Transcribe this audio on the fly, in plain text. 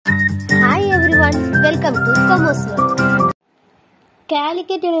welcome to Commerce World.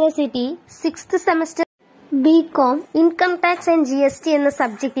 Calicut University 6th semester Bcom Income Tax and GST എന്ന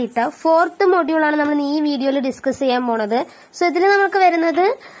subject ഇട്ട 4th module ആണ് നമ്മൾ ഈ വീഡിയോയിൽ ഡിസ്കസ് ചെയ്യാൻ പോണത്. സോ ഇതിൽ നമുക്ക് വരുന്നത്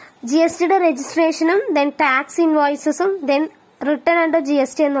GSTയുടെ രജിസ്ട്രേഷനും then tax ഇൻവോയ്സസും then return under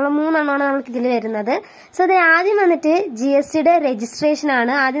GST എന്നുള്ള മൂന്നെണ്ണമാണ് നമുക്ക് ഇതിൽ വരുന്നത്. സോ ഇത് ആദ്യം വന്നിട്ട് GSTയുടെ രജിസ്ട്രേഷൻ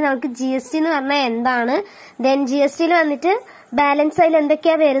ആണ്. ആദ്യം നമുക്ക് GST എന്ന് പറഞ്ഞാൽ എന്താണ്, then GSTയിൽ വന്നിട്ട് ബാലൻസ് ആയി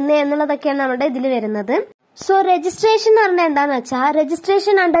എന്തൊക്കെയാ വരുന്നത് എന്നുള്ളതൊക്കെയാണ് നമ്മുടെ ഇതിൽ വരുന്നത്. So registration എന്ന് പറഞ്ഞാൽ എന്താന്ന് വെച്ചാൽ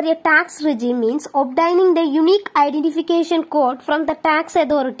registration under a tax regime means obtaining the unique identification code from the tax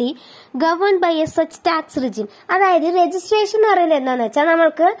authority governed by a such tax regime. അതായത് രജിസ്ട്രേഷൻ എന്ന് പറയുന്നത് എന്താന്ന് വെച്ചാൽ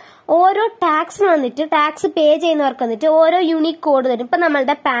നമ്മൾക്ക് ഓരോ ടാക്സിന് വന്നിട്ട് ടാക്സ് പേ ചെയ്യുന്നവർക്ക് വന്നിട്ട് ഓരോ യൂണിക് കോഡ് തരും. ഇപ്പൊ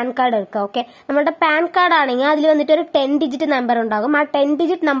നമ്മളുടെ പാൻ കാർഡ് എടുക്കാം. ഓക്കെ, നമ്മളുടെ പാൻ കാർഡ് ആണെങ്കിൽ അതിൽ വന്നിട്ട് ഒരു 10 ഡിജിറ്റ് നമ്പർ ഉണ്ടാകും. ആ 10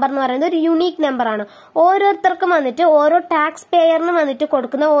 ഡിജിറ്റ് നമ്പർ എന്ന് പറയുന്നത് ഒരു യൂണിക് നമ്പർ ആണ്. ഓരോരുത്തർക്കും വന്നിട്ട് ഓരോ ടാക്സ് പേയറിനും വന്നിട്ട്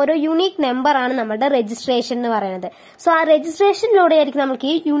കൊടുക്കുന്ന ഓരോ യൂണിക് നമ്പർ ആണ് നമ്മുടെ രജിസ്ട്രേഷൻ എന്ന് പറയുന്നത്. സോ ആ രജിസ്ട്രേഷനിലൂടെ ആയിരിക്കും നമുക്ക്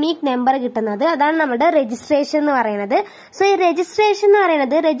ഈ യൂണിക് നമ്പർ കിട്ടുന്നത്. അതാണ് നമ്മുടെ രജിസ്ട്രേഷൻ എന്ന് പറയുന്നത്. സോ ഈ രജിസ്ട്രേഷൻ എന്ന്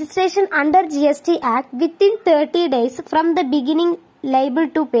പറയുന്നത് registration under GST act within 30 days from the beginning liable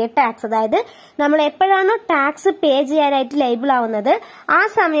to pay tax. അതായത് നമ്മൾ എപ്പോഴാണോ ടാക്സ് പേ ചെയ്യാനായിട്ട് ലൈബിൾ ആവുന്നത് ആ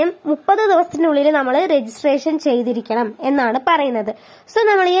സമയം 30 ദിവസത്തിനുള്ളിൽ നമ്മൾ രജിസ്ട്രേഷൻ ചെയ്തിരിക്കണം എന്നാണ് പറയുന്നത്. സോ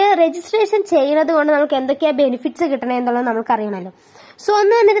നമ്മൾ ഈ രജിസ്ട്രേഷൻ ചെയ്യുന്നത് കൊണ്ട് നമുക്ക് എന്തൊക്കെയാ ബെനിഫിറ്റ്സ് കിട്ടണേ എന്നുള്ളത് നമുക്ക് അറിയണമല്ലോ. സോ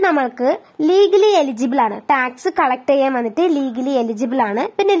ഒന്ന് വന്നിട്ട് നമ്മൾക്ക് ലീഗലി എലിജിബിൾ ആണ്, ടാക്സ് കളക്ട് ചെയ്യാൻ വന്നിട്ട് ലീഗലി എലിജിബിൾ ആണ്.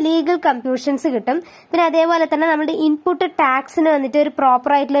 പിന്നെ ലീഗൽ കമ്പ്യൂഷൻസ് കിട്ടും. പിന്നെ അതേപോലെ തന്നെ നമ്മുടെ ഇൻപുട്ട് ടാക്സിന് വന്നിട്ട് ഒരു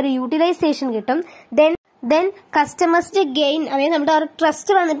പ്രോപ്പർ ആയിട്ടുള്ള ഒരു യൂട്ടിലൈസേഷൻ കിട്ടും. ദെൻ കസ്റ്റമേഴ്സിന്റെ ഗെയിൻ, അതായത് നമ്മുടെ ഒരു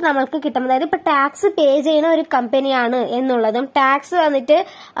ട്രസ്റ്റ് വന്നിട്ട് നമ്മൾക്ക് കിട്ടും. അതായത് ഇപ്പൊ ടാക്സ് പേ ചെയ്യുന്ന ഒരു കമ്പനിയാണ് എന്നുള്ളതും ടാക്സ് വന്നിട്ട്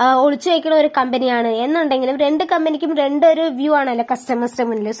ഒളിച്ചു വയ്ക്കുന്ന ഒരു കമ്പനിയാണ് എന്നുണ്ടെങ്കിലും രണ്ട് കമ്പനിക്കും രണ്ടൊരു വ്യൂ ആണല്ലോ കസ്റ്റമേഴ്സിന്റെ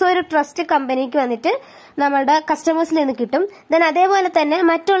മുന്നിൽ. സോ ഒരു ട്രസ്റ്റ് കമ്പനിക്ക് വന്നിട്ട് നമ്മളുടെ കസ്റ്റമേഴ്സിൽ നിന്ന് കിട്ടും. ദെൻ അതേപോലെ തന്നെ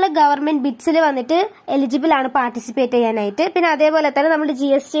മറ്റുള്ള ഗവൺമെന്റ് ബിഡ്സിൽ വന്നിട്ട് എലിജിബിൾ ആണ് പാർട്ടിസിപ്പേറ്റ് ചെയ്യാനായിട്ട്. പിന്നെ അതേപോലെ തന്നെ നമ്മുടെ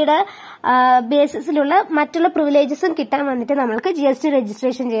GSTയുടെ ബേസിസിലുള്ള മറ്റുള്ള പ്രിവിലേജസും കിട്ടാൻ വന്നിട്ട് നമ്മൾക്ക് GST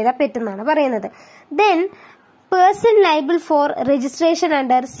രജിസ്ട്രേഷൻ ചെയ്താൽ പറ്റുന്നതാണ് പറയുന്നത്. Then person liable four registration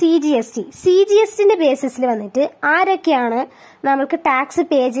under CGSTന്റെ ബേസിസിൽ വന്നിട്ട് ആരൊക്കെയാണ് നമ്മൾക്ക് ടാക്സ്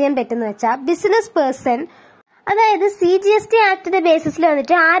പേ ചെയ്യാൻ പറ്റുന്ന വെച്ചാൽ ബിസിനസ് പേഴ്സൺ, അതായത് CGST ആക്ടിന്റെ ബേസിസിൽ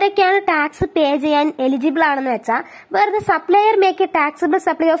വന്നിട്ട് ആരൊക്കെയാണ് ടാക്സ് പേ ചെയ്യാൻ എലിജിബിൾ ആണെന്ന് വെച്ചാൽ വെറുതെ supplier make A taxable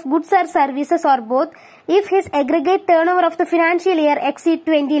supply of goods or services or both if his aggregate turn over of the financial year exceed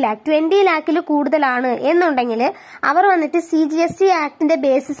 20 lakh 20 lakhൽ കൂടുതലാണ് എന്നുണ്ടെങ്കിൽ അവർ വന്നിട്ട് CGST ആക്ടിന്റെ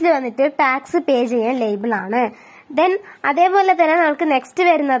ബേസിസിൽ വന്നിട്ട് ടാക്സ് പേ ചെയ്യാൻ ലേബിൾ ആണ്. ദെൻ അതേപോലെ തന്നെ നമുക്ക് നെക്സ്റ്റ്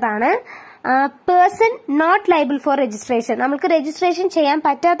വരുന്നതാണ് person not liable four registration. നമുക്ക് രജിസ്ട്രേഷൻ ചെയ്യാൻ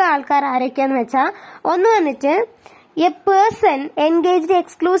പറ്റാത്ത ആൾക്കാർ ആരൊക്കെയാന്ന് വെച്ചാൽ ഒന്ന് വന്നിട്ട് A person engaged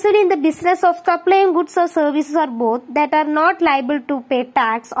exclusively in the business of supplying goods or services or both that are not liable to pay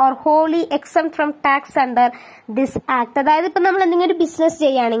tax or holy exempt from tax under this act. അതായത് ഇപ്പൊ നമ്മൾ എന്തെങ്കിലും ഒരു ബിസിനസ്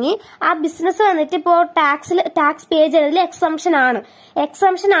ചെയ്യുകയാണെങ്കിൽ ആ ബിസിനസ് വന്നിട്ട് ഇപ്പോൾ tax പേ ചെയ്യുന്നതിൽ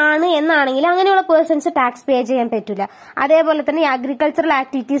എക്സംഷൻ ആണ് എന്നാണെങ്കിൽ അങ്ങനെയുള്ള പേഴ്സൺസ് ടാക്സ് പേ ചെയ്യാൻ പറ്റൂല. അതേപോലെ തന്നെ അഗ്രികൾച്ചറൽ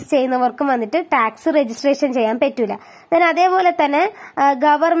ആക്ടിവിറ്റീസ് ചെയ്യുന്നവർക്കും വന്നിട്ട് ടാക്സ് രജിസ്ട്രേഷൻ ചെയ്യാൻ പറ്റൂല. ദെൻ അതേപോലെ തന്നെ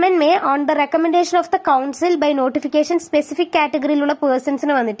government may on the recommendation of the council by notification specific കാറ്റഗറിയിലുള്ള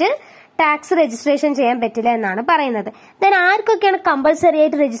പേഴ്സൺസിന് വന്നിട്ട് ടാക്സ് രജിസ്ട്രേഷൻ ചെയ്യാൻ പറ്റില്ല എന്നാണ് പറയുന്നത്. ദെൻ ആർക്കൊക്കെയാണ് കമ്പൾസറി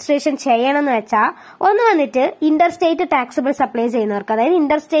ആയിട്ട് രജിസ്ട്രേഷൻ ചെയ്യണമെന്ന് വെച്ചാൽ ഒന്ന് വന്നിട്ട് ഇന്റർ സ്റ്റേറ്റ് ടാക്സബിൾ സപ്ലൈ ചെയ്യുന്നവർക്ക്, അതായത്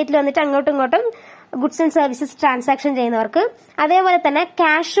ഇന്റർ സ്റ്റേറ്റിൽ വന്നിട്ട് അങ്ങോട്ടും ഇങ്ങോട്ടും ഗുഡ്സ് ആൻഡ് സർവീസസ് ട്രാൻസാക്ഷൻ ചെയ്യുന്നവർക്ക്, അതേപോലെ തന്നെ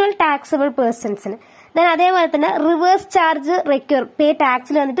കാഷ്വൽ ടാക്സബിൾ പേഴ്സൺസിന്, ദെൻ അതേപോലെ തന്നെ റിവേഴ്സ് ചാർജ് റെക്യൂർ പേ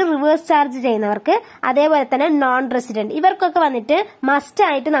ടാക്സിൽ വന്നിട്ട് റിവേഴ്സ് ചാർജ് ചെയ്യുന്നവർക്ക്, അതേപോലെ തന്നെ നോൺ റെസിഡന്റ് ഇവർക്കൊക്കെ വന്നിട്ട് മസ്റ്റ്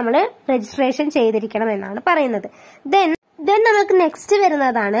ആയിട്ട് നമ്മൾ രജിസ്ട്രേഷൻ ചെയ്തിരിക്കണം എന്നാണ് പറയുന്നത്. ദെൻ നമുക്ക് നെക്സ്റ്റ്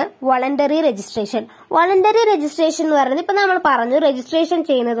വരുന്നതാണ് വോളണ്ടറി രജിസ്ട്രേഷൻ. വോളണ്ടറി രജിസ്ട്രേഷൻ എന്ന് പറയുന്നത് ഇപ്പൊ നമ്മൾ പറഞ്ഞു രജിസ്ട്രേഷൻ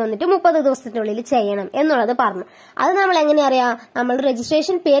ചെയ്യുന്നത് വന്നിട്ട് 30 ദിവസത്തിനുള്ളിൽ ചെയ്യണം എന്നുള്ളത് പറഞ്ഞു. അത് നമ്മൾ എങ്ങനെ അറിയാം? നമ്മൾ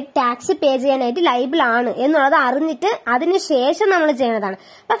രജിസ്ട്രേഷൻ ടാക്സ് പേ ചെയ്യാനായിട്ട് ലൈബിൾ ആണ് എന്നുള്ളത് അറിഞ്ഞിട്ട് അതിനുശേഷം നമ്മൾ ചെയ്യുന്നതാണ്.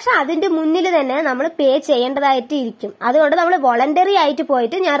 പക്ഷെ അതിന്റെ മുന്നിൽ തന്നെ നമ്മൾ പേ ചെയ്യേണ്ടതായിട്ട് ഇരിക്കും. അതുകൊണ്ട് നമ്മൾ വോളണ്ടറി ആയിട്ട്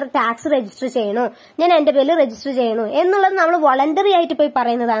പോയിട്ട് ഞാൻ ടാക്സ് രജിസ്റ്റർ ചെയ്യണോ, ഞാൻ എന്റെ പേരിൽ രജിസ്റ്റർ ചെയ്യണോ എന്നുള്ളത് നമ്മൾ വോളണ്ടറി ആയിട്ട് പോയി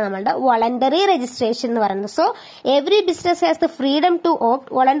പറയുന്നതാണ് നമ്മളുടെ വോളണ്ടറി രജിസ്ട്രേഷൻ എന്ന് പറയുന്നത്. So every business has the freedom to opt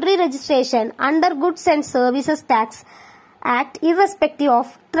voluntary registration under Goods and Services Tax Act irrespective of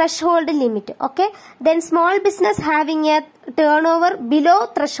threshold limit. Okay, then small business having a turnover below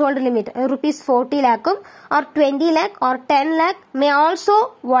threshold limit rupees 40 lakh or 20 lakh or 10 lakh may also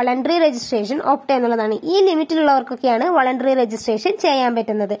voluntary registration opt എന്നുള്ളതാണ്. ഈ ലിമിറ്റിലുള്ളവർക്കൊക്കെയാണ് voluntary registration ചെയ്യാൻ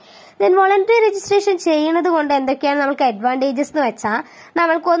പറ്റുന്നത്. Then voluntary registration ചെയ്യുന്നത് കൊണ്ട് എന്തൊക്കെയാണ് നമുക്ക് advantages എന്ന് വെച്ചാൽ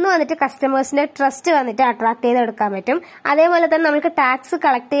നമ്മൾക്കൊന്ന് വന്നിട്ട് കസ്റ്റമേഴ്സിന്റെ ട്രസ്റ്റ് വന്നിട്ട് അട്രാക്ട് ചെയ്തെടുക്കാൻ പറ്റും. അതേപോലെ തന്നെ നമുക്ക് ടാക്സ്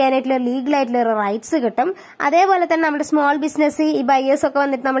കളക്ട് ചെയ്യാനായിട്ടുള്ള ലീഗൽ ആയിട്ടുള്ള റൈറ്റ്സ് കിട്ടും. അതേപോലെ തന്നെ നമ്മുടെ സ്മോൾ ബിസിനസ് ഈ ബയേഴ്സ് ഒക്കെ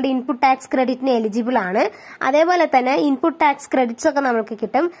വന്നിട്ട് വന്നിട്ട് നമ്മുടെ ഇൻപുട്ട് ടാക്സ് ക്രെഡിറ്റിന് എലിജിബിൾ ആണ്. അതേപോലെ തന്നെ ഇൻപുട്ട് ടാക്സ് ക്രെഡിറ്റ്സ് ഒക്കെ നമുക്ക്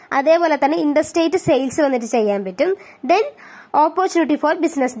കിട്ടും. അതേപോലെ തന്നെ ഇന്റർസ്റ്റേറ്റ് സെയിൽസ് വന്നിട്ട് ചെയ്യാൻ പറ്റും. Then opportunity for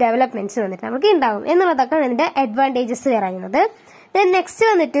business developments വന്നിട്ട് നമുക്ക് ഉണ്ടാവും എന്നുള്ളതൊക്കെയാണ് ഇതിന്റെ അഡ്വാൻറ്റേജസ് പറയുന്നത്. ദെൻ നെക്സ്റ്റ്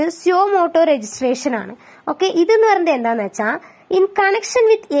വന്നിട്ട് സ്യോ മോട്ടോ രജിസ്ട്രേഷൻ ആണ്. ഓക്കെ, ഇതെന്ന് പറയുന്നത് എന്താന്ന് വെച്ചാൽ in connection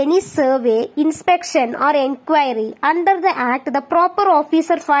with any survey, inspection or enquiry under the act, the proper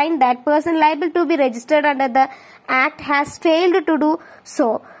officer find that person liable to be registered under the act has failed to do so.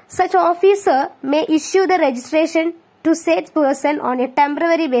 Such officer may issue the registration to said person on a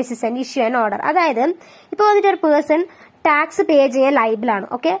temporary basis and issue an order. അതായത് ഇപ്പോൾ വന്നിട്ട് ഒരു person tax പേ ചെയ്യാൻ liable ആണ്.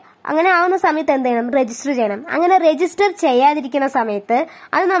 Okay, അങ്ങനെ ആവുന്ന സമയത്ത് എന്ത് ചെയ്യണം? രജിസ്റ്റർ ചെയ്യണം. അങ്ങനെ രജിസ്റ്റർ ചെയ്യാതിരിക്കുന്ന സമയത്ത്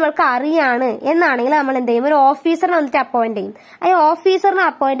അത് നമ്മൾക്ക് അറിയാണ് എന്നാണെങ്കിൽ നമ്മൾ എന്ത് ചെയ്യും? ഒരു ഓഫീസറിനെ വന്നിട്ട് അപ്പോയിന്റ് ചെയ്യും. ആ ഓഫീസറിനെ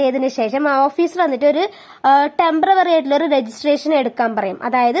അപ്പോയിന്റ് ചെയ്തതിനു ശേഷം ആ ഓഫീസർ വന്നിട്ട് ഒരു ടെമ്പററി ആയിട്ടുള്ള ഒരു രജിസ്ട്രേഷൻ എടുക്കാൻ പറയും.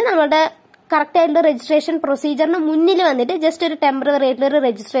 അതായത് നമ്മുടെ കറക്റ്റ് ആയിട്ടുള്ള രജിസ്ട്രേഷൻ പ്രൊസീജിയറിന് മുന്നിൽ വന്നിട്ട് ജസ്റ്റ് ഒരു ടെമ്പററി ആയിട്ടുള്ള ഒരു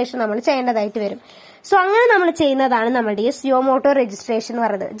രജിസ്ട്രേഷൻ നമ്മൾ ചെയ്യേണ്ടതായിട്ട് വരും. സോ അങ്ങനെ നമ്മൾ ചെയ്യുന്നതാണ് നമ്മുടെ ഈ സ്യോ മോട്ടോ രജിസ്ട്രേഷൻ എന്ന്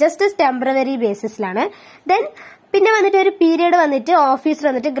പറയുന്നത്. Just temporary ബേസിസിലാണ്. ദെൻ പിന്നെ വന്നിട്ട് ഒരു പീരീഡ് വന്നിട്ട് ഓഫീസർ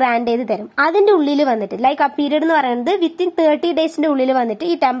വന്നിട്ട് ഗ്രാന്റ് ചെയ്ത് തരും. അതിന്റെ ഉള്ളിൽ വന്നിട്ട് ലൈക്ക് ആ പീരീഡ് എന്ന് പറയുന്നത് വിത്തിൻ 30 ഡേയ്സിന്റെ ഉള്ളിൽ വന്നിട്ട്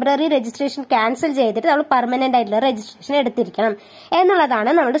ഈ ടെമ്പററി രജിസ്ട്രേഷൻ ക്യാൻസൽ ചെയ്തിട്ട് നമ്മൾ പെർമനന്റ് ആയിട്ടുള്ള രജിസ്ട്രേഷൻ എടുത്തിരിക്കണം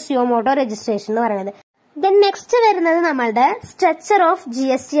എന്നുള്ളതാണ് നമ്മുടെ സ്യോ മോട്ടോ രജിസ്ട്രേഷൻ എന്ന് പറയുന്നത്. ദെൻ നെക്സ്റ്റ് വരുന്നത് നമ്മളുടെ സ്ട്രക്ചർ ഓഫ്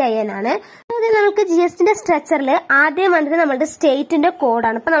GSTIN ആണ്. അതായത് നമുക്ക് GSTന്റെ സ്ട്രക്ചറിൽ ആദ്യം വന്നിട്ട് നമ്മുടെ സ്റ്റേറ്റിന്റെ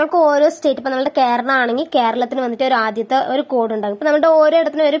കോഡാണ്. ഇപ്പൊ നമുക്ക് ഓരോ സ്റ്റേറ്റ്, ഇപ്പൊ നമ്മുടെ കേരളം ആണെങ്കിൽ കേരളത്തിന് വന്നിട്ട് ഒരു ആദ്യത്തെ ഒരു കോഡ് ഉണ്ടാകും. ഇപ്പൊ നമ്മുടെ ഓരോ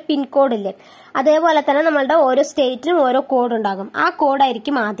ഇടത്തിനും ഒരു പിൻ കോഡ് ഇല്ലേ, അതേപോലെ തന്നെ നമ്മളുടെ ഓരോ സ്റ്റേറ്റിനും ഓരോ കോഡ് ഉണ്ടാകും. ആ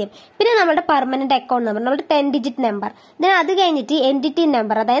കോഡായിരിക്കും ആദ്യം. പിന്നെ നമ്മുടെ പെർമനന്റ് അക്കൗണ്ട് നമ്പർ, നമ്മുടെ 10 ഡിജിറ്റ് നമ്പർ. ദെൻ അത് കഴിഞ്ഞിട്ട് എൻറ്റിറ്റി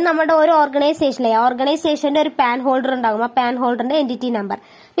നമ്പർ, അതായത് നമ്മുടെ ഓരോ ഓർഗനൈസേഷന്റെ ഒരു പാൻ ഹോൾഡർ ഉണ്ടാകും. ആ പാൻ ഹോൾഡറിന്റെ എൻറ്റിറ്റി നമ്പർ.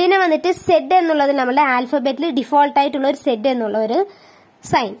 പിന്നെ വന്നിട്ട് സെഡ് എന്നുള്ളത് നമ്മുടെ ആൽഫബറ്റിൽ ഡിഫോൾട്ട് ആയിട്ടുള്ള ഒരു സെഡ് എന്നുള്ള ഒരു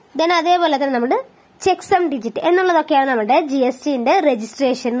സൈൻ. ദെൻ അതേപോലെ തന്നെ നമ്മുടെ ചെക്സം ഡിജിറ്റ് എന്നുള്ളതൊക്കെയാണ് നമ്മുടെ GSTന്റെ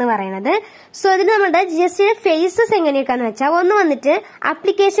രജിസ്ട്രേഷൻ എന്ന് പറയുന്നത്. സോ ഇതിന് നമ്മുടെ GSTയുടെ ഫേസസ് എങ്ങനെയൊക്കെയാന്ന് വെച്ചാൽ, ഒന്ന് വന്നിട്ട്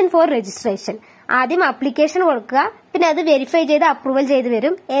അപ്ലിക്കേഷൻ ഫോർ രജിസ്ട്രേഷൻ. ആദ്യം അപ്ലിക്കേഷൻ കൊടുക്കുക, പിന്നെ അത് വെരിഫൈ ചെയ്ത് അപ്രൂവൽ ചെയ്ത്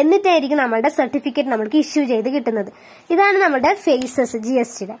വരും. എന്നിട്ടായിരിക്കും നമ്മുടെ സർട്ടിഫിക്കറ്റ് നമുക്ക് ഇഷ്യൂ ചെയ്ത് കിട്ടുന്നത്. ഇതാണ് നമ്മുടെ ഫേസസ്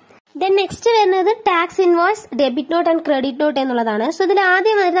GSTയുടെ. ദെൻ നെക്സ്റ്റ് വരുന്നത് tax invoice, debit not and credit note എന്നുള്ളതാണ്. സോ ഇതിൽ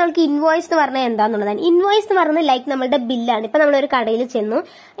ആദ്യം വന്നിട്ട് നമുക്ക് ഇൻവോയ്സ് എന്ന് പറഞ്ഞാൽ എന്താന്നുള്ളതാണ്. ഇൻവോയ്സ് എന്ന് പറയുന്നത് ലൈക്ക് നമ്മുടെ ബില്ലാണ്. ഇപ്പൊ നമ്മളൊരു കടയിൽ ചെന്നു,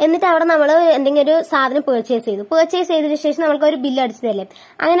 എന്നിട്ട് അവിടെ നമ്മൾ എന്തെങ്കിലും ഒരു സാധനം പർച്ചേസ് ചെയ്തതിനു ശേഷം നമുക്ക് ഒരു ബില്ല് അടിച്ചു തരില്ലേ,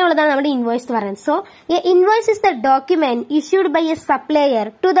 അങ്ങനെയുള്ളതാണ് നമ്മുടെ ഇൻവോയ്സ് എന്ന് പറയുന്നത്. So invoice is the document issued by A supplier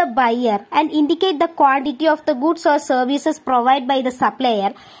to the buyer and indicate the quantity of the goods or services provide by the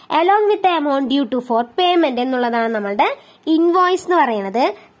supplier along with the amount due to four payment എന്നുള്ളതാണ് നമ്മുടെ invoice എന്ന് പറയുന്നത്.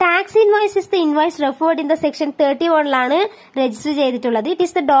 Tax invoice is the invoice referred in the section 31 register ചെയ്തിട്ടുള്ളത്. It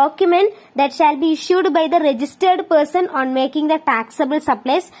is the document that shall be issued by the registered person on making the taxable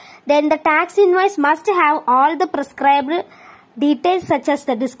supplies. Then the tax invoice must have all the prescribed details such as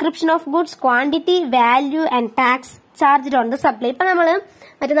the description of goods, quantity, value and tax charged on the supply. ഇപ്പൊ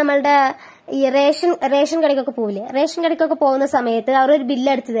നമ്മളുടെ ഈ ration കടയ്ക്കൊക്കെ പോവില്ലേ, ration കടയ്ക്കൊക്കെ പോകുന്ന സമയത്ത് അവർ ഒരു bill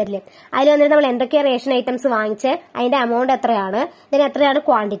അടിച്ചു തരില്ലേ, അതിൽ വന്നിട്ട് നമ്മൾ എന്തൊക്കെയാണ് റേഷൻ ഐറ്റംസ് വാങ്ങിച്ച് അതിന്റെ എമൗണ്ട് എത്രയാണ്, ഇതിന് എത്രയാണ്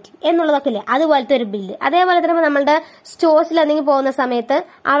ക്വാണ്ടിറ്റി എന്നുള്ളതൊക്കെ ഇല്ലേ, അതുപോലത്തെ ഒരു ബില്ല്. അതേപോലെ തന്നെ നമ്മളുടെ സ്റ്റോഴ്സിൽ എന്തെങ്കിലും പോകുന്ന സമയത്ത്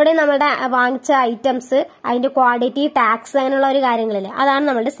അവിടെ നമ്മളുടെ വാങ്ങിച്ച ഐറ്റംസ്, അതിന്റെ ക്വാണ്ടിറ്റി, ടാക്സ്, അങ്ങനെയുള്ള ഒരു കാര്യങ്ങളില്ലേ, അതാണ്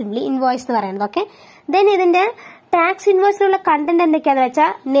നമ്മളുടെ സിംപ്ലി ഇൻവോയ്സ് എന്ന് പറയുന്നത്. ഓക്കെ, ദെൻ ഇതിന്റെ ടാക്സ് ഇൻവോയ്സിലുള്ള കണ്ടന്റ് എന്തൊക്കെയാന്ന് വെച്ചാൽ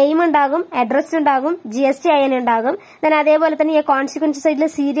നെയിം ഉണ്ടാകും, അഡ്രസ് ഉണ്ടാകും, GSTIN ഉണ്ടാകും. ദെൻ അതേപോലെ തന്നെ ഈ കോൺസിക്വൻസ് സൈഡിൽ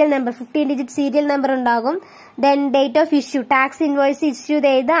serial number, 15 digit serial number ഉണ്ടാകും. Then date of issue, tax invoice issue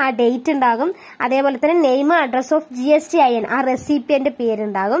ചെയ്ത ആ ഡേറ്റ് ഉണ്ടാകും. അതേപോലെ തന്നെ നെയിം, അഡ്രസ് ഓഫ് GSTIN, ആ റെസിപ്പിയന്റ്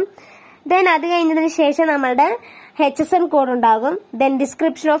പേരുണ്ടാകും. ദെൻ അത് കഴിഞ്ഞതിന് ശേഷം നമ്മളുടെ HSN കോഡ് ഉണ്ടാകും. Then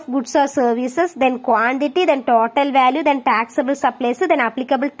description of goods or services, then quantity, then total value, then taxable supplies, then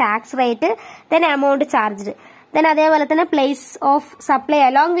applicable tax rate, then amount charged. Then അതേപോലെ തന്നെ place of supply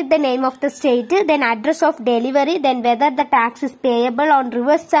along with the name of the state, then address of delivery, then whether the tax is payable on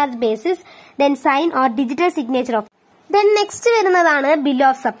reverse charge basis, then sign or digital signature of. Then next വരുന്നതാണ് bill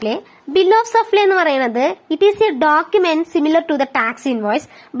of supply. Bill of supply എന്ന് പറയുന്നത് it is a document similar to the tax invoice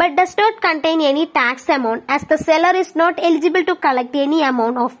but does not contain any tax amount as the seller is not eligible to collect any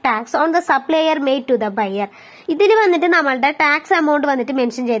amount of tax on the supplier made to the buyer. ഇതിൽ വന്നിട്ട് നമ്മളുടെ tax amount വന്നിട്ട്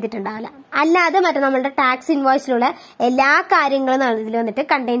mention ചെയ്തിട്ടുണ്ടാവില്ല, അല്ലാതെ മറ്റേ നമ്മളുടെ tax ഇൻവോയ്സിലുള്ള എല്ലാ കാര്യങ്ങളും ഇതിൽ വന്നിട്ട്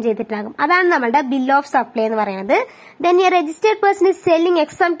കണ്ടെയ്ൻ ചെയ്തിട്ടുണ്ടാകും. അതാണ് നമ്മളുടെ ബിൽ ഓഫ് സപ്ലൈ എന്ന് പറയുന്നത്. Then a registered person is selling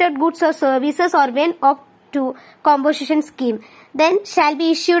exempted goods or services or when to composition scheme. Then shall be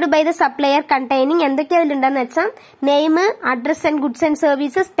issued by the supplier containing എന്തൊക്കെയാണെന്ന് വെച്ചാൽ name, address and goods and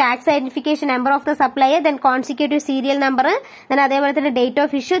services, tax identification number of the supplier, then consecutive serial number, then അതേപോലെ തന്നെ date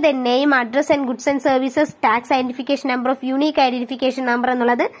of issue, then name, address and goods and services, tax identification number of unique identification number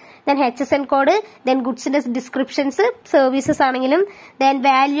എന്നുള്ളത്, then HSN code, then goods descriptions, services ആണെങ്കിലും, then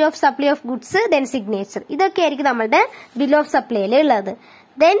value of supply of goods, then signature. ഇതൊക്കെ ആയിരിക്കും നമ്മളുടെ bill of supply ഉള്ളത്.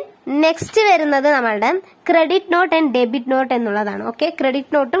 Then next വരുന്നത് നമ്മളുടെ credit note and debit not എന്നുള്ളതാണ്. Okay,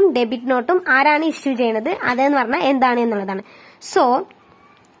 credit നോട്ടും debit നോട്ടും ആരാണ് ഇഷ്യൂ ചെയ്യുന്നത് അതെന്ന് പറഞ്ഞാൽ എന്താണ് എന്നുള്ളതാണ്. സോ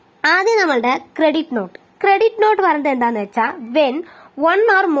ആദ്യം നമ്മളുടെ ക്രെഡിറ്റ് നോട്ട് പറയുന്നത് എന്താന്ന് വെച്ചാൽ when one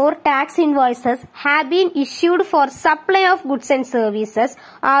or more tax invoices have been issued for supply of goods and services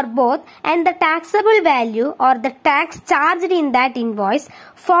or both, and the taxable value or the tax charged in that invoice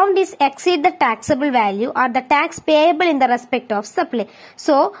found is exceed the taxable value or the tax payable in the respect of supply.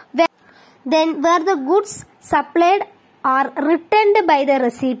 So then where the goods supplied are returned by the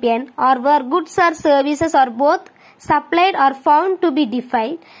recipient, or where goods or services or both supplied or found to be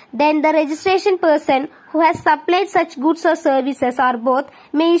defective, then the registration person who has supplied such goods or services or both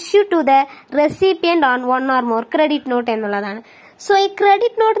may issue to the recipient on one or more credit note എന്നുള്ളതാണ്. So ഈ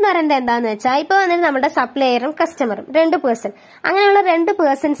credit note എന്ന് പറയുന്നത് എന്താന്ന് വെച്ചാൽ ഇപ്പൊ വന്നിട്ട് നമ്മുടെ സപ്ലയറും കസ്റ്റമറും രണ്ട് പേഴ്സൺ, അങ്ങനെയുള്ള രണ്ട്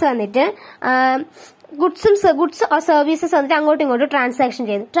പേഴ്സൺസ് വന്നിട്ട് ഗുഡ്സ് ഓർ സർവീസസ് വന്നിട്ട് അങ്ങോട്ടും ഇങ്ങോട്ടും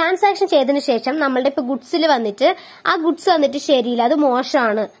ട്രാൻസാക്ഷൻ ചെയ്തതിനു ശേഷം നമ്മളുടെ ഇപ്പൊ ഗുഡ്സിൽ വന്നിട്ട് ആ ഗുഡ്സ് വന്നിട്ട് ശരിയില്ല, അത്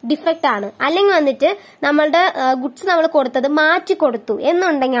മോശമാണ്, ഡിഫക്റ്റ് ആണ്, അല്ലെങ്കിൽ വന്നിട്ട് നമ്മളുടെ ഗുഡ്സ് നമ്മൾ കൊടുത്തത് മാറ്റി കൊടുത്തു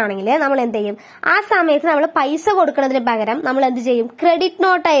എന്നുണ്ടെങ്കിൽ നമ്മൾ എന്ത് ചെയ്യും, ആ സമയത്ത് നമ്മൾ പൈസ കൊടുക്കുന്നതിന് പകരം നമ്മൾ എന്ത് ചെയ്യും, ക്രെഡിറ്റ്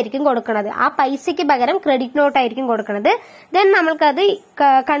നോട്ടായിരിക്കും കൊടുക്കുന്നത്. ആ പൈസയ്ക്ക് പകരം ക്രെഡിറ്റ് നോട്ടായിരിക്കും കൊടുക്കുന്നത്. ദെൻ നമ്മൾക്കത്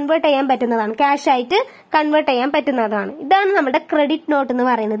കൺവേർട്ട് ചെയ്യാൻ പറ്റുന്നതാണ്, ക്യാഷ് ആയിട്ട് കൺവേർട്ട് ചെയ്യാൻ പറ്റുന്നതാണ്. ഇതാണ് നമ്മുടെ ക്രെഡിറ്റ് നോട്ട് എന്ന്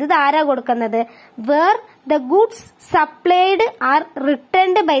പറയുന്നത്. ഇത് ആരാ കൊടുക്കുന്നത്? where the goods supplied are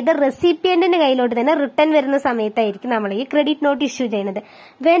returned by the recipient കയ്യിലോട്ട് തന്നെ റിട്ടേൺ വരുന്ന സമയത്തായിരിക്കും നമ്മൾ ഈ ക്രെഡിറ്റ് നോട്ട് ഇഷ്യൂ ചെയ്യുന്നത്.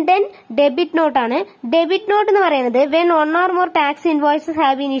 then ഡെബിറ്റ് നോട്ട് ആണ്. ഡെബിറ്റ് നോട്ട് എന്ന് പറയുന്നത് when one or more tax invoices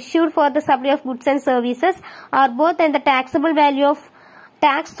have been issued for the supply of goods and services or both, and the taxable value of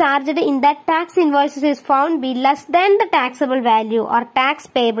tax charged in that tax invoices is found be less than the taxable value or tax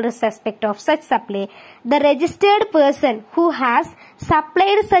payable in respect of such supply, the registered person who has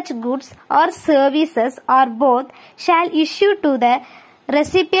supplied such goods or services or both shall issue to the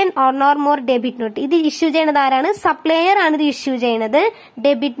recipient on or more debit not. ഇത് issue ചെയ്യുന്നത് ആരാണ്? Supplier ആണ് ഇത് issue ചെയ്യുന്നത്.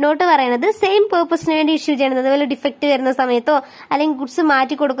 Debit not പറയുന്നത് same പേർപ്പസിന് വേണ്ടി issue ചെയ്യുന്നത്, അതുപോലെ ഡിഫക്റ്റ് വരുന്ന സമയത്തോ അല്ലെങ്കിൽ ഗുഡ്സ്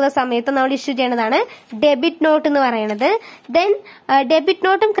മാറ്റി കൊടുക്കുന്ന സമയത്തോ നമ്മൾ ഇഷ്യൂ ചെയ്യുന്നതാണ് ഡെബിറ്റ് നോട്ട് എന്ന് പറയുന്നത്. ദെൻ ഡെബിറ്റ്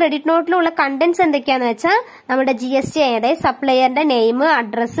നോട്ടും ക്രെഡിറ്റ് നോട്ടിലും ഉള്ള കണ്ടന്റ്സ് എന്തൊക്കെയാന്ന് വെച്ചാൽ നമ്മുടെ GST, അതായത് സപ്ലയറിന്റെ name,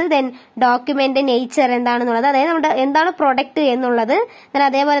 address, then document nature എന്താണെന്നുള്ളത്, അതായത് നമ്മുടെ എന്താണ് പ്രൊഡക്റ്റ് എന്നുള്ളത്, ദെൻ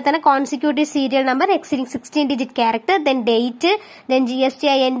അതേപോലെ തന്നെ consecutive serial number exceeding 16 digit character, then date, then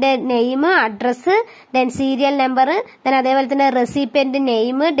GSTIന്റെ name, address, then serial number, then അതേപോലെ തന്നെ റെസിപ്പിയന്റ്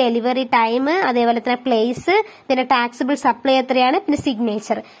നെയിം, ഡെലിവറി ടൈം, അതേപോലെ തന്നെ പ്ലേസ്, പിന്നെ ടാക്സിബിൾ സപ്ലൈ എത്രയാണ്, പിന്നെ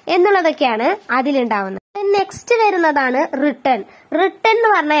സിഗ്നേച്ചർ എന്നുള്ളതൊക്കെയാണ് അതിലുണ്ടാവുന്നത്. നെക്സ്റ്റ് വരുന്നതാണ് റിട്ടേൺ. റിട്ടേൺ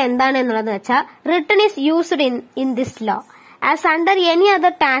എന്ന് പറഞ്ഞാൽ എന്താണ് എന്നുള്ളത് വെച്ചാൽ return is used in this law as under any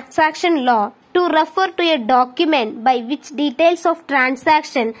other transaction law to refer to a document by which details of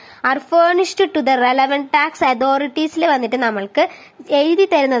transaction are furnished to the relevant tax authorities വന്നിട്ട് നമ്മൾക്ക് എഴുതി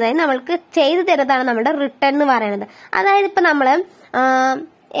തരുന്നതായി നമ്മൾക്ക് ചെയ്തു തരുന്നതാണ് നമ്മുടെ റിട്ടേൺ എന്ന് പറയുന്നത്. അതായത് ഇപ്പൊ നമ്മള്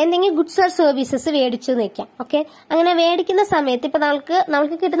എന്തെങ്കിലും ഗുഡ്സ് ഓർ സർവീസസ് മേടിച്ചു വെക്കാം. ഓക്കെ, അങ്ങനെ മേടിക്കുന്ന സമയത്ത് ഇപ്പൊ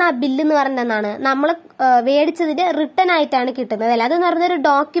നമ്മൾക്ക് കിട്ടുന്ന ആ ബില്ല് എന്ന് പറയുന്നത് എന്താണ്, നമ്മൾ മേടിച്ചതിന്റെ റിട്ടേൺ ആയിട്ടാണ് കിട്ടുന്നത് അല്ലെ. അതെന്ന് പറയുന്ന ഒരു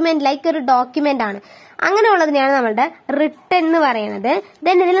ഡോക്യുമെന്റ്, ലൈക്ക് ഒരു ഡോക്യുമെന്റ് ആണ്. അങ്ങനെയുള്ളതിനെയാണ് നമ്മളുടെ റിട്ടേൺ എന്ന് പറയുന്നത്.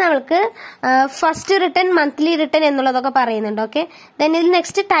 ദെൻ ഇതിൽ നമ്മൾക്ക് ഫസ്റ്റ് റിട്ടേൺ, മന്ത്ലി റിട്ടേൺ എന്നുള്ളതൊക്കെ പറയുന്നുണ്ട്. ഓക്കെ, ദെൻ ഇതിൽ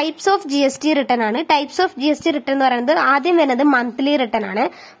next types of GST return ആണ്. ടൈപ്സ് ഓഫ് GST റിട്ടേൺ എന്ന് പറയുന്നത് ആദ്യം വരുന്നത് മന്ത്ലി റിട്ടേൺ ആണ്.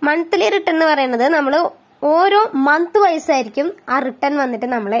 മന്ത്ലി റിട്ടേൺ എന്ന് പറയുന്നത് നമ്മൾ ഓരോ മന്ത് വൈസ് ആയിരിക്കും ആ റിട്ടേൺ വന്നിട്ട്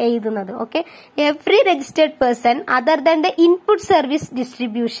നമ്മൾ എഴുതുന്നത്. Okay, every registered person other than the input service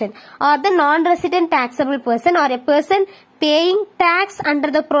distribution or the non resident taxable person or A person paying tax under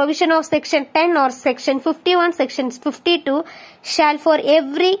the provision of section 10 or section 51, section 52 shall for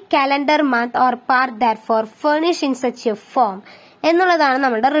every calendar month or part therefore furnish in such a form എന്നുള്ളതാണ്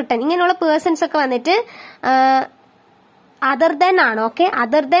നമ്മുടെ return. ഇങ്ങനെയുള്ള persons ഒക്കെ വന്നിട്ട് other then ആണ്. Okay,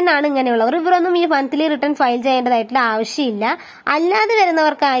 other then ആണ് ഇങ്ങനെയുള്ളവർ. ഇവരൊന്നും ഈ monthly return file ചെയ്യേണ്ടതായിട്ടുള്ള ആവശ്യമില്ല. അല്ലാതെ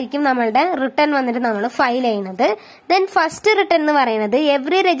വരുന്നവർക്കായിരിക്കും നമ്മളുടെ റിട്ടേൺ വന്നിട്ട് നമ്മൾ ഫയൽ ചെയ്യുന്നത്. ദെൻ ഫസ്റ്റ് റിട്ടേൺ എന്ന് പറയുന്നത്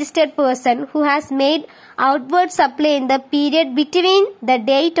every registered person who has made outward supply in the period between the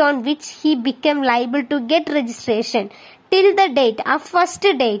date on which he became liable to get registration till the date of first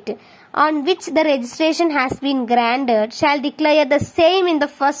date on which the registration has been granted shall declare the same in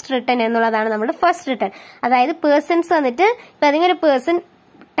the first return എന്നുള്ളതാണ് നമ്മുടെ first return. അതായത് persons വന്നിട്ട് ഇപ്പൊ ഏതെങ്കിലും ഒരു person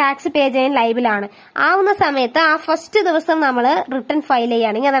tax പേ ചെയ്യാൻ ലൈബിലാണ് ആവുന്ന സമയത്ത് ആ ഫസ്റ്റ് ദിവസം നമ്മൾ റിട്ടേൺ ഫയൽ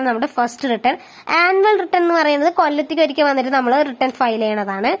ചെയ്യുകയാണെങ്കിൽ അതാണ് നമ്മുടെ ഫസ്റ്റ് റിട്ടേൺ. ആനുവൽ റിട്ടേൺ എന്ന് പറയുന്നത് കൊല്ലത്തേക്ക് ഒരിക്കൽ വന്നിട്ട് നമ്മൾ return file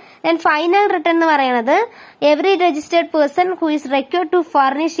ചെയ്യണതാണ്. Then final return എന്ന് പറയുന്നത് every registered person who is റെക്വേർഡ് to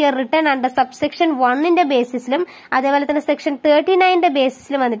furnish your return under subsection 1ന്റെ ബേസിസിലും അതേപോലെ തന്നെ സെക്ഷൻ 39ന്റെ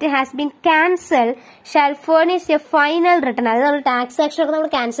ബേസിസിലും വന്നിട്ട് has been cancel shall furnish A final return. അത് നമ്മൾ ടാക്സ് ആക്ഷൻ ഒക്കെ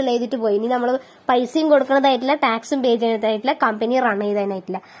നമ്മൾ ക്യാൻസൽ ചെയ്തിട്ട് പോയി. ഇനി നമ്മൾ പൈസയും കൊടുക്കുന്നതായിട്ടില്ല, ടാക്സും പേ ചെയ്യുന്നതായിട്ടില്ല, കമ്പനി റൺ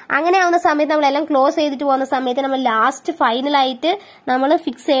ചെയ്തതിനായിട്ടില്ല. അങ്ങനെ ആവുന്ന സമയത്ത് നമ്മളെല്ലാം ക്ലോസ് ചെയ്തിട്ട് പോകുന്ന സമയത്ത് നമ്മൾ ലാസ്റ്റ് ഫൈനലായിട്ട് നമ്മൾ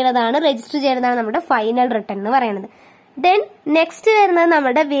ഫിക്സ് ചെയ്യുന്നതാണ്, രജിസ്റ്റർ ചെയ്യുന്നതാണ് നമ്മുടെ ഫൈനൽ റിട്ടേൺ എന്ന് പറയുന്നത്. ദെൻ നെക്സ്റ്റ് വരുന്നത്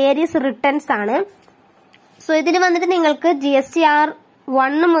നമ്മുടെ വേരിയസ് റിട്ടേൺസ് ആണ്. സോ ഇതിൽ വന്നിട്ട് നിങ്ങൾക്ക് GSTR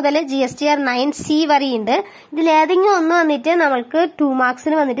 1 മുതൽ GSTR 9C വരെയുണ്ട്. ഇതിൽ ഏതെങ്കിലും ഒന്ന് വന്നിട്ട് നമ്മൾക്ക് 2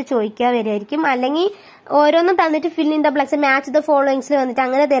 മാർക്സിന് വന്നിട്ട് ചോദിക്കാൻ വരുമായിരിക്കും, അല്ലെങ്കിൽ ഓരോന്നും തന്നിട്ട് fill in the blanks match the ഫോളോയിങ്സിൽ വന്നിട്ട്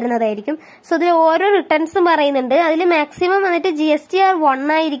അങ്ങനെ തരുന്നതായിരിക്കും. സോ ഇതിൽ ഓരോ റിട്ടേൺസും പറയുന്നുണ്ട്. അതിൽ മാക്സിമം വന്നിട്ട് GSTR 1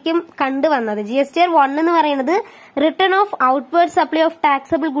 ആയിരിക്കും കണ്ടുവന്നത്. GSTR 1 എന്ന് പറയുന്നത് return of outward supply of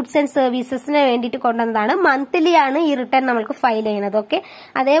taxable goods and സർവീസസിന് വേണ്ടിയിട്ട് കൊണ്ടുവന്നതാണ്. മന്ത്ലി ആണ് ഈ റിട്ടേൺ നമ്മൾക്ക് ഫയൽ ചെയ്യുന്നത്. ഓക്കെ,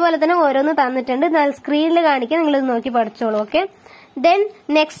 അതേപോലെ തന്നെ ഓരോന്ന് തന്നിട്ടുണ്ട്, സ്ക്രീനിൽ കാണിക്കാൻ നിങ്ങൾ ഇത് നോക്കി പഠിച്ചോളൂ. ഓക്കെ, ദെൻ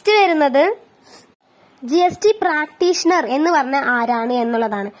നെക്സ്റ്റ് വരുന്നത് GST പ്രാക്ടീഷണർ എന്ന് പറഞ്ഞ ആരാണ്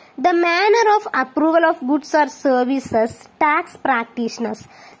എന്നുള്ളതാണ്. The manner of approval of goods or services tax practitioners,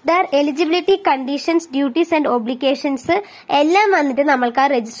 there eligibility conditions duties and obligations എല്ലാം വന്നിട്ട് നമ്മൾക്ക് ആ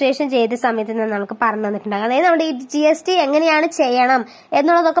രജിസ്ട്രേഷൻ ചെയ്ത സമയത്ത് നമുക്ക് പറഞ്ഞു തന്നിട്ടുണ്ടാകും. അതായത് നമ്മുടെ ഈ GST എങ്ങനെയാണ് ചെയ്യണം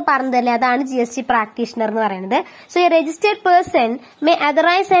എന്നുള്ളതൊക്കെ പറഞ്ഞു തരില്ലേ, അതാണ് GST പ്രാക്ടീഷണർ എന്ന് പറയുന്നത്. So A registered person may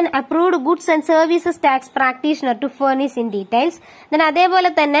അതറൈസ് and approved goods and services tax practitioner to furnish in details. Then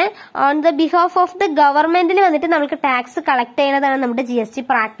അതേപോലെ തന്നെ on the behalf of the ഗവൺമെന്റിൽ വന്നിട്ട് നമുക്ക് ടാക്സ് കളക്ട് ചെയ്യുന്നതാണ് നമ്മുടെ GST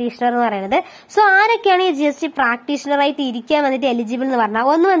പ്രാക്ടീഷണർ എന്ന് പറയുന്നത്. സോ ആരൊക്കെയാണ് ഈ GST പ്രാക്ടീഷണർ ആയിട്ട് ഇരിക്കാൻ വന്നിട്ട് എലിജിബിൾ എന്ന് പറഞ്ഞാൽ,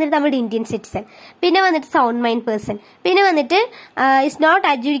 ഒന്ന് വന്നിട്ട് നമ്മുടെ ഇന്ത്യൻ സിറ്റിസൺ, പിന്നെ വന്നിട്ട് സൗണ്ട് മൈൻഡ് പേഴ്സൺ, പിന്നെ വന്നിട്ട് is not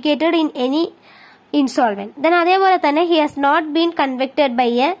അഡ്ജുഡിക്കേറ്റഡ് in any insolvent, then അതേപോലെ തന്നെ he has not been convicted by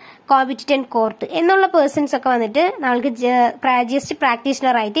A competent court എന്നുള്ള പേഴ്സൺസ് ഒക്കെ വന്നിട്ട് നമുക്ക് GST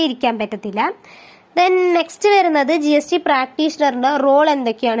പ്രാക്ടീഷണർ ആയിട്ട് ഇരിക്കാൻ പറ്റത്തില്ല. ദെൻ നെക്സ്റ്റ് വരുന്നത് GST പ്രാക്ടീഷണറിന്റെ റോൾ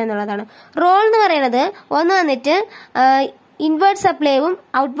എന്തൊക്കെയാണ് എന്നുള്ളതാണ്. റോൾ എന്ന് പറയുന്നത് ഒന്ന് വന്നിട്ട് ഇൻവേർഡ് സപ്ലൈയും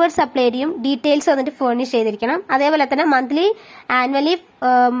ഔട്ട്വേർഡ് സപ്ലൈയും ഡീറ്റെയിൽസ് വന്നിട്ട് ഫേർണിഷ് ചെയ്തിരിക്കണം. അതേപോലെ തന്നെ മന്ത്ലി ആനുവലി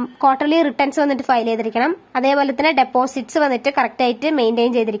ക്വാർട്ടർലി റിട്ടേൺസ് വന്നിട്ട് ഫയൽ ചെയ്തിരിക്കണം. അതേപോലെ തന്നെ ഡെപ്പോസിറ്റ്സ് വന്നിട്ട് കറക്റ്റ് ആയിട്ട്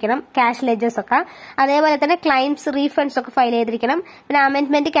മെയിൻറ്റെയിൻ ചെയ്തിരിക്കണം, ക്യാഷ് ലെജേഴ്സ് ഒക്കെ. അതേപോലെ തന്നെ ക്ലൈംസ് റീഫണ്ട്സ് ഒക്കെ ഫയൽ ചെയ്തിരിക്കണം. പിന്നെ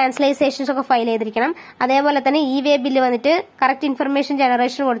അമെന്റ്മെന്റ് ക്യാൻസലൈസേഷൻസ് ഒക്കെ ഫയൽ ചെയ്തിരിക്കണം. അതേപോലെ തന്നെ വേ ബില്ല് വന്നിട്ട് കറക്റ്റ് ഇൻഫർമേഷൻ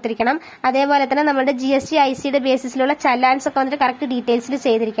ജനറേഷൻ കൊടുത്തിരിക്കണം. അതേപോലെ തന്നെ നമ്മുടെ GST ICയുടെ ബേസിസിലുള്ള ചലാൻസ് ഒക്കെ വന്നിട്ട് കറക്റ്റ് ഡീറ്റെയിൽസിൽ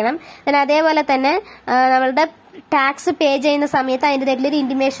ചെയ്തിരിക്കണം. പിന്നെ അതേപോലെ തന്നെ നമ്മളുടെ ടാക്സ് പേ ചെയ്യുന്ന സമയത്ത് അതിന്റെ റെഗുലർ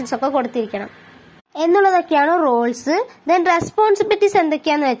ഇന്റിമേഷൻസ് ഒക്കെ കൊടുത്തിരിക്കണം എന്നുള്ളതൊക്കെയാണ് റോൾസ്. ദെൻ റെസ്പോൺസിബിലിറ്റീസ്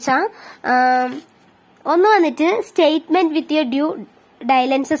എന്തൊക്കെയാന്ന് വെച്ചാൽ, ഒന്ന് വന്നിട്ട് സ്റ്റേറ്റ്മെന്റ് വിത്ത് യു ഡ്യൂ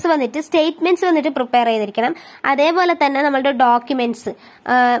ഡൈലൻസസ് വന്നിട്ട് സ്റ്റേറ്റ്മെന്റ്സ് വന്നിട്ട് പ്രിപ്പയർ ചെയ്തിരിക്കണം. അതേപോലെ തന്നെ നമ്മളുടെ ഡോക്യുമെന്റ്സ്,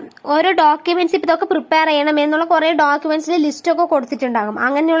 ഓരോ ഡോക്യുമെന്റ്സ് ഇപ്പൊ ഇതൊക്കെ പ്രിപ്പയർ ചെയ്യണം എന്നുള്ള കുറെ ഡോക്യുമെന്റ്സിന്റെ ലിസ്റ്റ് ഒക്കെ കൊടുത്തിട്ടുണ്ടാകും.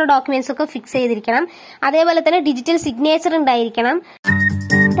 അങ്ങനെയുള്ള ഡോക്യുമെന്റ്സ് ഒക്കെ ഫിക്സ് ചെയ്തിരിക്കണം. അതേപോലെ തന്നെ ഡിജിറ്റൽ സിഗ്നേച്ചർ ഉണ്ടായിരിക്കണം.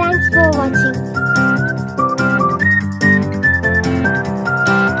 Thanks for watching.